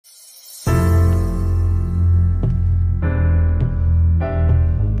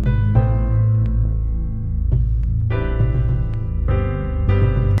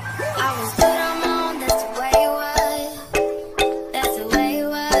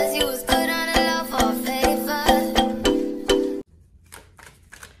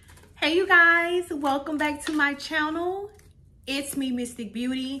welcome back to my channel. It's me, Mystic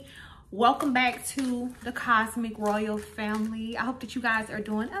Beauty. Welcome back to the Cosmic Royal family. I hope that you guys are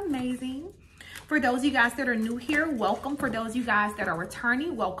doing amazing. For those of you guys that are new here, welcome. For those of you guys that are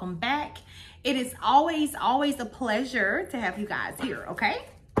returning, welcome back. It is always a pleasure to have you guys here, okay?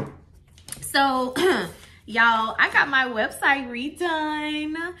 So, y'all, I got my website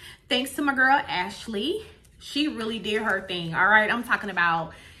redone. Thanks to my girl, Ashley. She really did her thing, all right? I'm talking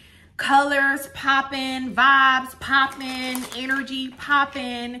about colors popping, vibes popping, energy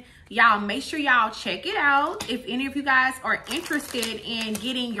popping. Y'all, make sure y'all check it out. If any of you guys are interested in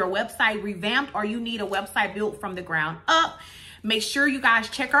getting your website revamped or you need a website built from the ground up, make sure you guys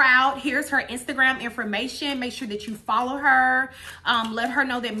check her out. Here's her Instagram information. Make sure that you follow her. Let her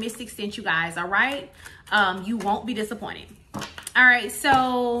know that Mystic sent you guys, all right? You won't be disappointed. All right,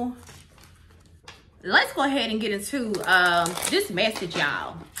 so let's go ahead and get into this message,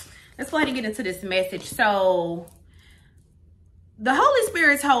 y'all. Let's go ahead and get into this message. So the Holy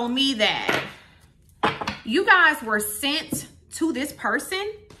Spirit told me that you guys were sent to this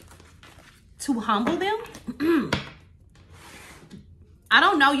person to humble them. I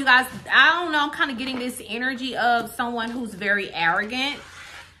don't know, you guys. I don't know. I'm kind of getting this energy of someone who's very arrogant,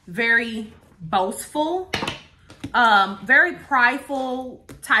 very boastful, very prideful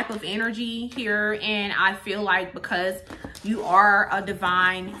type of energy here. And I feel like because you are a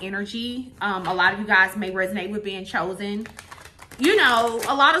divine energy, a lot of you guys may resonate with being chosen. You know,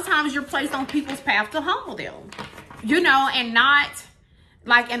 a lot of times you're placed on people's path to humble them, you know, and not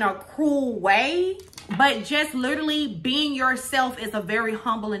like in a cruel way, but just literally being yourself is a very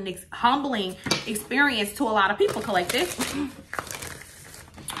humbling experience to a lot of people, collective.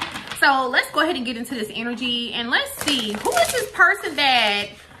 So let's go ahead and get into this energy and let's see, who is this person that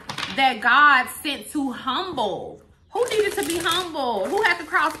God sent to humble? Who needed to be humbled? Who had to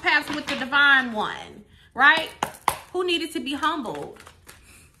cross paths with the divine one, right? Who needed to be humbled?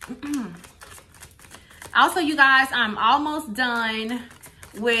 Also, you guys, I'm almost done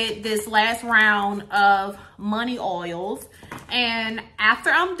with this last round of money oils. And after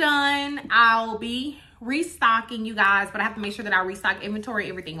I'm done, I'll be restocking, you guys. But I have to make sure that I restock inventory,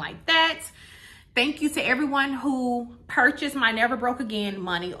 everything like that. Thank you to everyone who purchased my Never Broke Again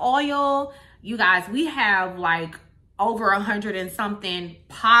money oil. You guys, we have like over 100 and something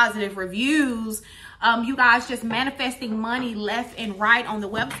positive reviews. You guys just manifesting money left and right on the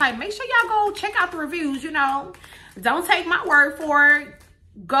website. Make sure y'all go check out the reviews, you know. Don't take my word for it.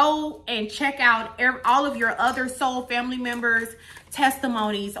 Go and check out all of your other soul family members'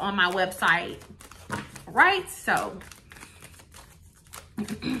 testimonies on my website. Right? So, all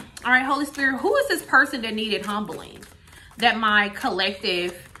right, Holy Spirit, who is this person that needed humbling? That my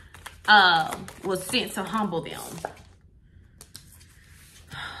collective was sent to humble them?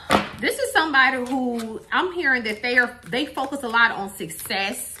 This is somebody who I'm hearing that they focus a lot on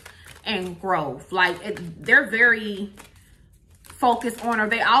success and growth. Like they're very focused on, or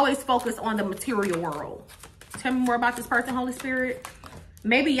they always focus on the material world. Tell me more about this person, Holy Spirit.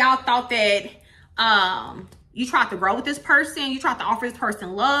 Maybe y'all thought that you tried to grow with this person, you tried to offer this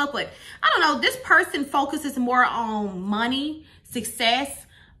person love, but I don't know, this person focuses more on money, success,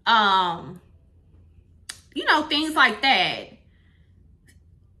 you know, things like that.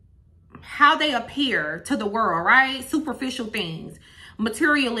 How they appear to the world, right? Superficial things,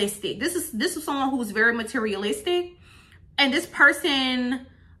 materialistic. This is someone who's very materialistic, and this person,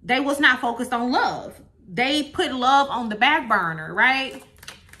 they was not focused on love. They put love on the back burner, right?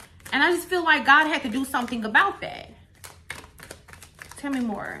 And I just feel like God had to do something about that. Tell me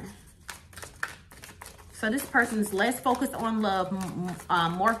more. So this person is less focused on love,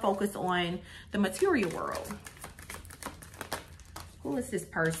 more focused on the material world. Who is this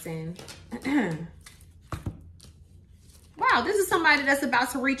person? Wow, this is somebody that's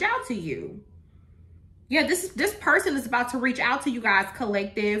about to reach out to you. Yeah, this person is about to reach out to you guys,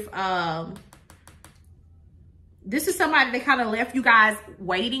 collective. This is somebody that kind of left you guys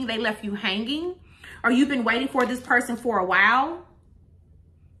waiting. They left you hanging. Or you've been waiting for this person for a while.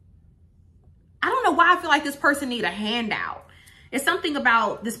 I don't know why I feel like this person need a handout. It's something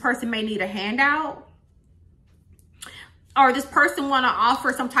about this person may need a handout. Or this person want to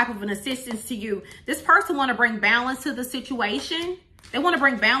offer some type of an assistance to you. This person want to bring balance to the situation. They want to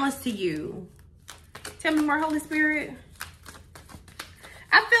bring balance to you. Tell me more, Holy Spirit.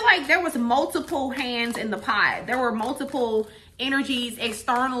 I feel like there was multiple hands in the pot. There were multiple energies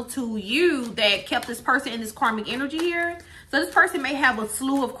external to you that kept this person in this karmic energy here. So this person may have a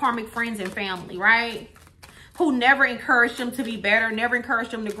slew of karmic friends and family, right? Who never encouraged them to be better, never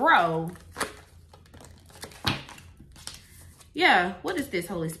encouraged them to grow. Yeah, what is this,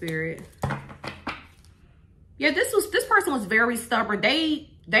 Holy Spirit? Yeah, this person was very stubborn. They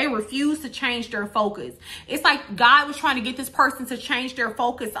refused to change their focus. It's like God was trying to get this person to change their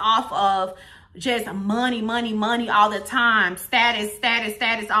focus off of just money, money, money all the time, status, status,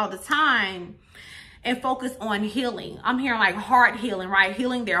 status all the time, and focus on healing. I'm hearing like heart healing, right?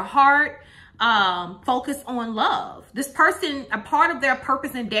 Healing their heart, focus on love. This person, a part of their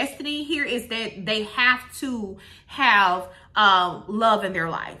purpose and destiny here is that they have to have love in their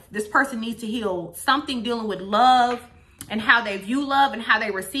life. This person needs to heal something dealing with love, and how they view love and how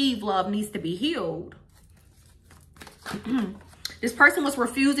they receive love needs to be healed. This person was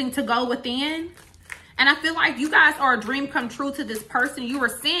refusing to go within. And I feel like you guys are a dream come true to this person. You were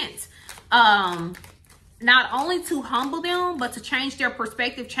sent not only to humble them, but to change their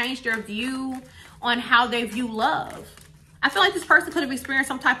perspective, change their view on how they view love. I feel like this person could have experienced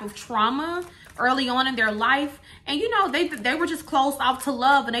some type of trauma early on in their life. And, you know, they were just closed off to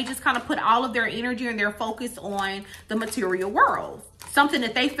love, and they just kind of put all of their energy and their focus on the material world. Something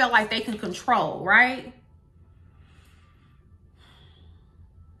that they felt like they can control, right?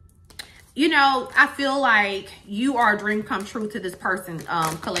 You know, I feel like you are a dream come true to this person,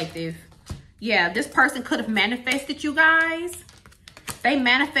 collective. Yeah, this person could have manifested you guys. They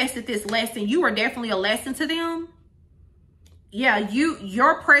manifested this lesson. You are definitely a lesson to them. Yeah,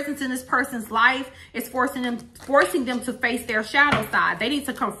 your presence in this person's life is forcing them to face their shadow side. They need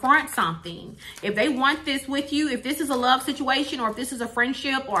to confront something. If they want this with you, if this is a love situation, or if this is a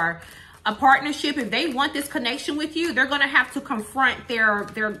friendship or a partnership, if they want this connection with you, they're going to have to confront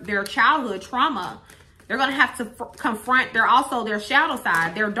their childhood trauma. They're going to have to confront their shadow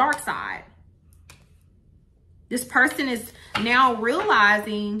side, their dark side. This person is now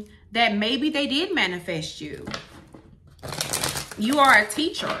realizing that maybe they did manifest you. You are a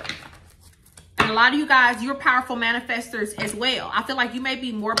teacher. And a lot of you guys, you're powerful manifestors as well. I feel like you may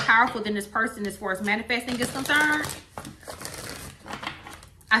be more powerful than this person as far as manifesting is concerned.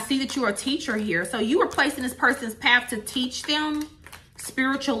 I see that you're a teacher here. So you were placed in this person's path to teach them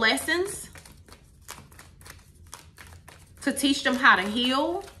spiritual lessons, to teach them how to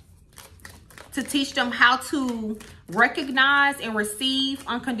heal, to teach them how to recognize and receive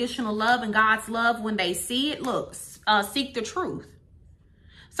unconditional love and God's love when they see it. Look, seek the truth.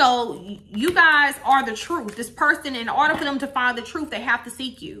 So you guys are the truth. This person, in order for them to find the truth, they have to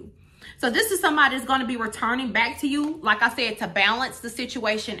seek you. So this is somebody that's going to be returning back to you, like I said, to balance the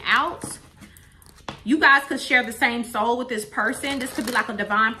situation out. You guys could share the same soul with this person. This could be like a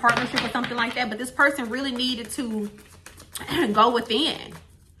divine partnership or something like that. But this person really needed to go within.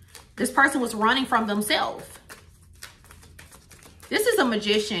 This person was running from themselves. This is a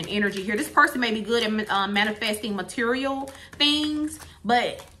magician energy here. This person may be good at manifesting material things,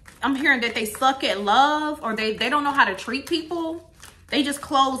 but I'm hearing that they suck at love, or they don't know how to treat people. They just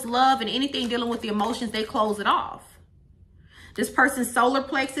close love, and anything dealing with the emotions, they close it off. This person's solar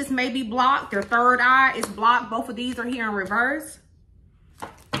plexus may be blocked. Their third eye is blocked. Both of these are here in reverse.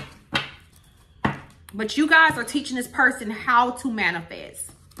 But you guys are teaching this person how to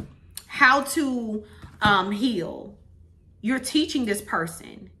manifest, how to heal. You're teaching this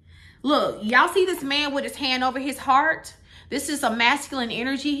person. Look, y'all see this man with his hand over his heart? This is a masculine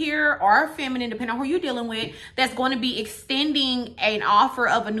energy here, or a feminine, depending on who you're dealing with, that's going to be extending an offer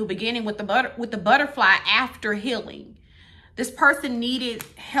of a new beginning with the butterfly after healing. This person needed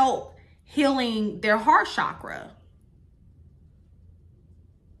help healing their heart chakra.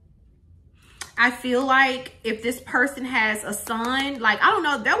 I feel like if this person has a son, like, I don't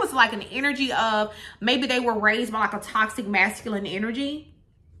know, there was like an energy of maybe they were raised by like a toxic masculine energy.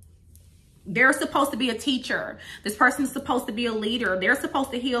 They're supposed to be a teacher. This person's supposed to be a leader. They're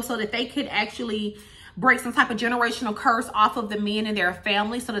supposed to heal so that they could actually break some type of generational curse off of the men in their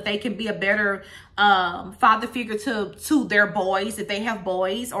family, so that they can be a better father figure to their boys if they have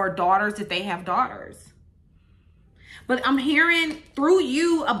boys, or daughters if they have daughters. But I'm hearing through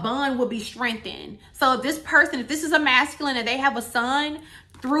you, a bond will be strengthened. So if this person, if this is a masculine and they have a son,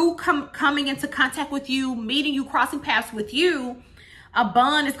 through coming into contact with you, meeting you, crossing paths with you, a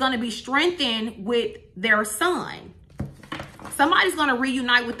bond is going to be strengthened with their son. Somebody's going to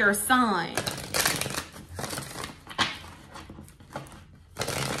reunite with their son.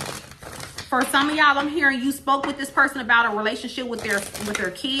 For some of y'all, I'm hearing you spoke with this person about a relationship with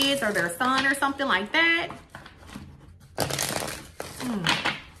their kids or their son or something like that.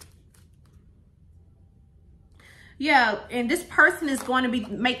 Yeah, and this person is going to be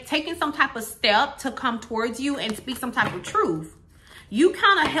taking some type of step to come towards you and speak some type of truth. You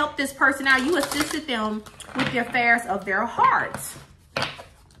kind of helped this person out. You assisted them with the affairs of their hearts.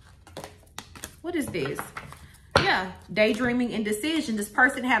 What is this? Yeah, daydreaming, indecision. This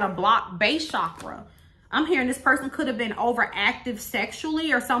person had a blocked base chakra. I'm hearing this person could have been overactive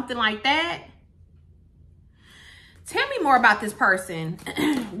sexually or something like that. Tell me more about this person.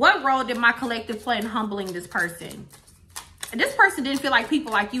 What role did my collective play in humbling this person? This person didn't feel like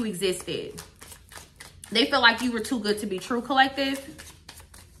people like you existed. They feel like you were too good to be true, collective.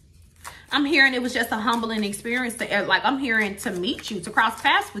 I'm hearing it was just a humbling experience. I'm hearing to meet you, to cross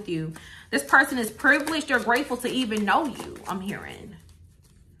paths with you. This person is privileged. They're grateful to even know you, I'm hearing.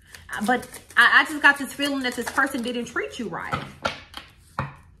 But I just got this feeling that this person didn't treat you right.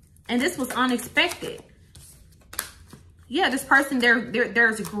 And this was unexpected. Yeah, this person,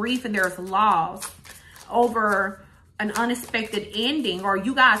 there's grief and there's loss over an unexpected ending, or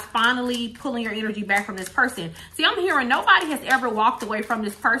you guys finally pulling your energy back from this person. See, I'm hearing nobody has ever walked away from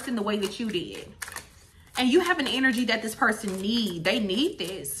this person the way that you did. And you have an energy that this person needs. They need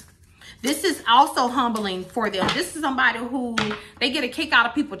this. This is also humbling for them. This is somebody who, they get a kick out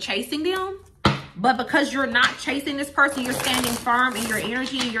of people chasing them. But because you're not chasing this person, you're standing firm in your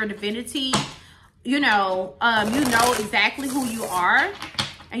energy and your divinity. You know exactly who you are.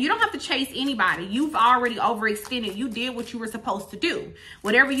 And you don't have to chase anybody. You've already overextended. You did what you were supposed to do.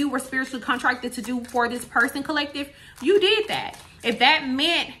 Whatever you were spiritually contracted to do for this person, collective, you did that. If that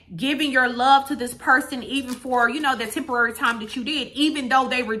meant giving your love to this person, even for, you know, the temporary time that you did, even though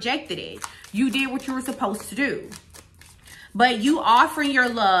they rejected it, you did what you were supposed to do. But you offering your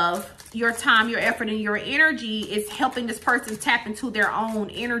love, your time, your effort, and your energy is helping this person tap into their own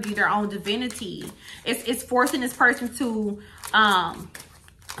energy, their own divinity. It's forcing this person to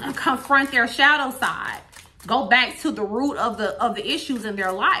confront their shadow side, go back to the root of the issues in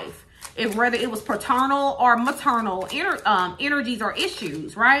their life, whether it was paternal or maternal energies or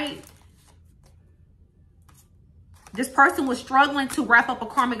issues, right? This person was struggling to wrap up a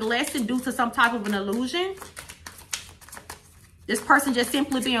karmic lesson due to some type of an illusion. This person just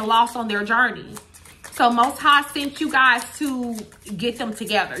simply being lost on their journey. So Most High sent you guys to get them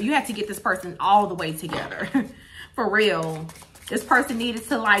together. You had to get this person all the way together. For real. This person needed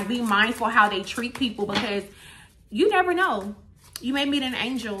to like be mindful how they treat people, because you never know. You may meet an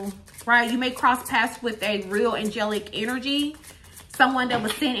angel, right? You may cross paths with a real angelic energy. Someone that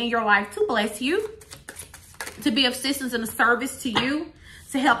was sent in your life to bless you, to be of assistance and a service to you,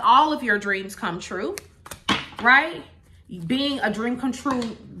 to help all of your dreams come true, right? Being a dream come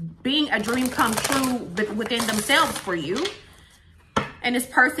true within themselves for you. And this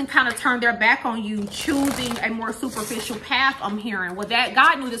person kind of turned their back on you, choosing a more superficial path, I'm hearing. Well,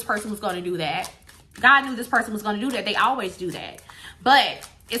 God knew this person was going to do that. God knew this person was going to do that. They always do that. But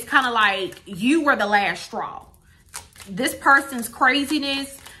it's kind of like you were the last straw. This person's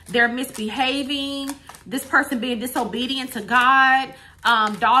craziness, they're misbehaving, this person being disobedient to God,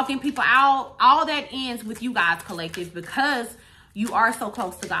 dogging people out, all that ends with you guys, collective, because you are so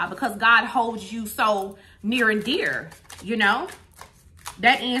close to God, because God holds you so near and dear, you know?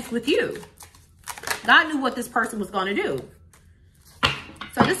 That ends with you. God knew what this person was going to do.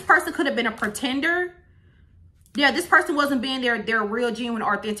 So this person could have been a pretender. Yeah, this person wasn't being their real, genuine,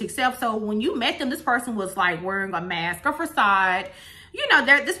 authentic self. So when you met them, this person was like wearing a mask or facade. You know,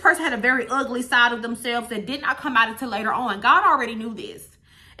 this person had a very ugly side of themselves that did not come out until later on. God already knew this.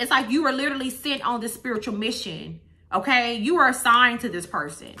 It's like you were literally sent on this spiritual mission. Okay? You were assigned to this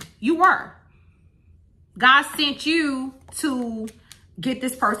person. You were. God sent you to get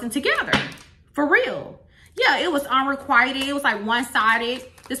this person together. For real. Yeah, it was unrequited. It was like one-sided.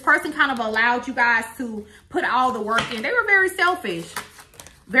 This person kind of allowed you guys to put all the work in. They were very selfish.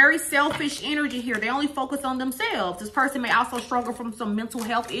 Very selfish energy here. They only focus on themselves. This person may also struggle from some mental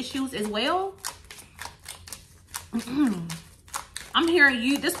health issues as well. I'm hearing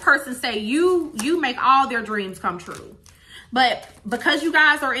you, this person say you make all their dreams come true. But because you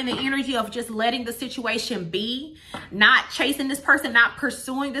guys are in the energy of just letting the situation be, not chasing this person, not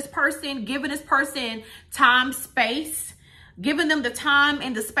pursuing this person, giving this person time, space, giving them the time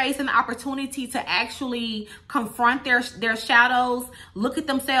and the space and the opportunity to actually confront their shadows, look at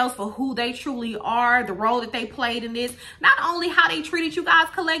themselves for who they truly are, the role that they played in this. Not only how they treated you guys,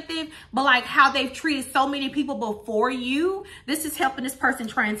 collective, but like how they've treated so many people before you. This is helping this person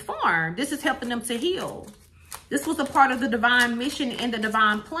transform. This is helping them to heal. This was a part of the divine mission and the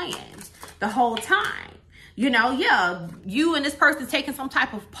divine plan the whole time. You know, yeah, you and this person taking some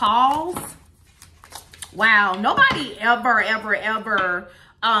type of pause. Wow, nobody ever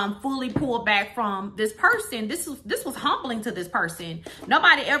fully pulled back from this person. This was humbling to this person.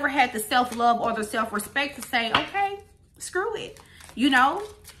 Nobody ever had the self-love or the self-respect to say, okay, screw it. You know,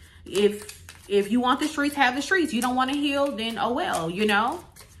 if you want the streets, have the streets. You don't want to heal, then oh well, you know.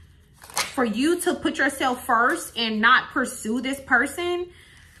 For you to put yourself first and not pursue this person,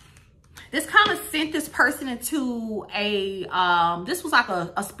 This kind of sent this person into a, this was like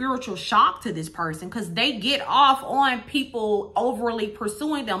a spiritual shock to this person, because they get off on people overly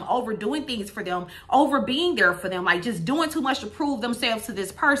pursuing them, overdoing things for them, over being there for them, like just doing too much to prove themselves to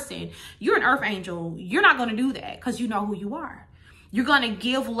this person. You're an earth angel. You're not going to do that because you know who you are. You're going to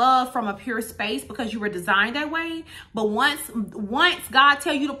give love from a pure space because you were designed that way. But once God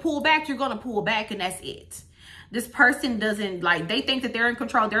tell you to pull back, you're going to pull back, and that's it. This person doesn't, like, they think that they're in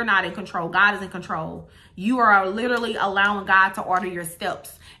control. They're not in control. God is in control. You are literally allowing God to order your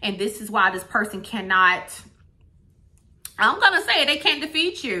steps. And this is why this person cannot, I'm going to say, they can't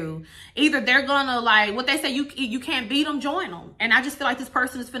defeat you. Either they're going to, like, what they say, you can't beat them, join them. And I just feel like this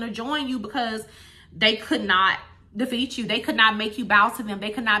person is going to join you because they could not defeat you. They could not make you bow to them.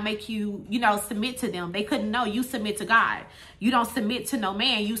 They could not make you, you know, submit to them. They couldn't know. You submit to God. You don't submit to no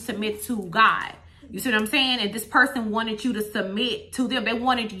man. You submit to God. You see what I'm saying? And this person wanted you to submit to them. They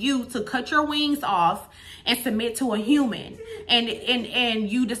wanted you to cut your wings off and submit to a human. And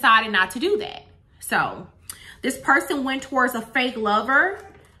you decided not to do that. So this person went towards a fake lover.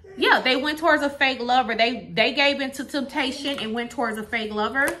 Yeah, they went towards a fake lover. They gave into temptation and went towards a fake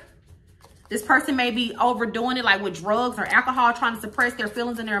lover. This person may be overdoing it, like with drugs or alcohol, trying to suppress their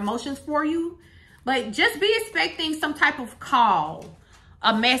feelings and their emotions for you. But just be expecting some type of call,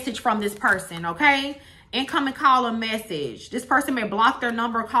 a message from this person, okay? Incoming call or message. This person may block their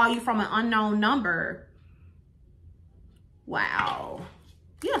number, call you from an unknown number. Wow.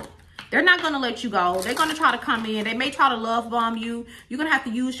 Yeah. They're not going to let you go. They're going to try to come in. They may try to love bomb you. You're going to have to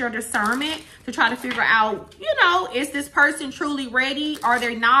use your discernment to try to figure out, you know, is this person truly ready? Are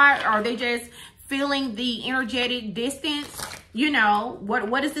they not? Are they just feeling the energetic distance? You know,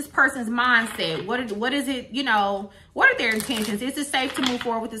 what is this person's mindset? What is it, you know, what are their intentions? Is it safe to move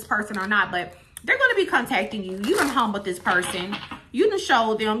forward with this person or not? But they're going to be contacting you. You done humbled this person. You done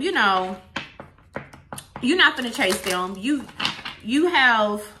showed them, you know, you're not going to chase them. You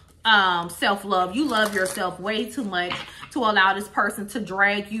have self-love. You love yourself way too much to allow this person to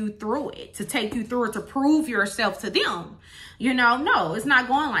drag you through it, to take you through it, to prove yourself to them. You know, no, it's not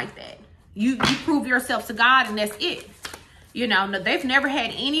going like that. You prove yourself to God, and that's it. You know, they've never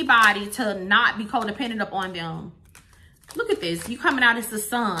had anybody to not be codependent upon them. Look at this. You coming out as the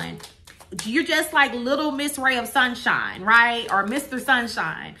sun. You're just like little Miss Ray of Sunshine, right? Or Mr.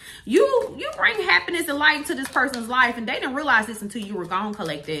 Sunshine. You bring happiness and light into this person's life, and they didn't realize this until you were gone,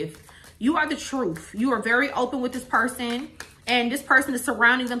 collective. You are the truth. You are very open with this person, and this person is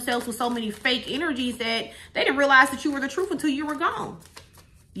surrounding themselves with so many fake energies that they didn't realize that you were the truth until you were gone.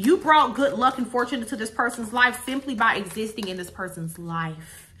 You brought good luck and fortune into this person's life simply by existing in this person's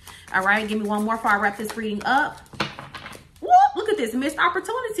life. All right, give me one more before I wrap this reading up. Whoop, look at this, missed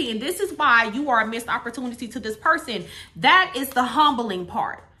opportunity. And this is why you are a missed opportunity to this person. That is the humbling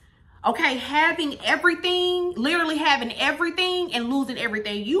part. Okay, having everything, literally having everything and losing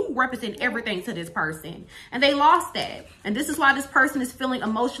everything. You represent everything to this person, and they lost that. And this is why this person is feeling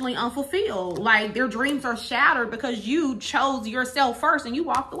emotionally unfulfilled. Like their dreams are shattered because you chose yourself first and you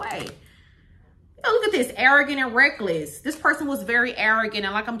walked away. You know, look at this, arrogant and reckless. This person was very arrogant.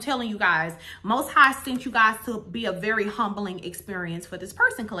 And like I'm telling you guys, Most High sent you guys to be a very humbling experience for this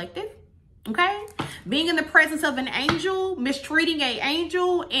person, collective. Okay, being in the presence of an angel, mistreating an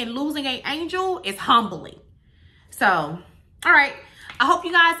angel, and losing an angel is humbling. So, all right, I hope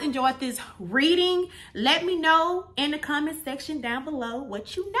you guys enjoyed this reading. Let me know in the comment section down below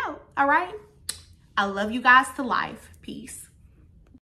what you know. All right, I love you guys to life. Peace.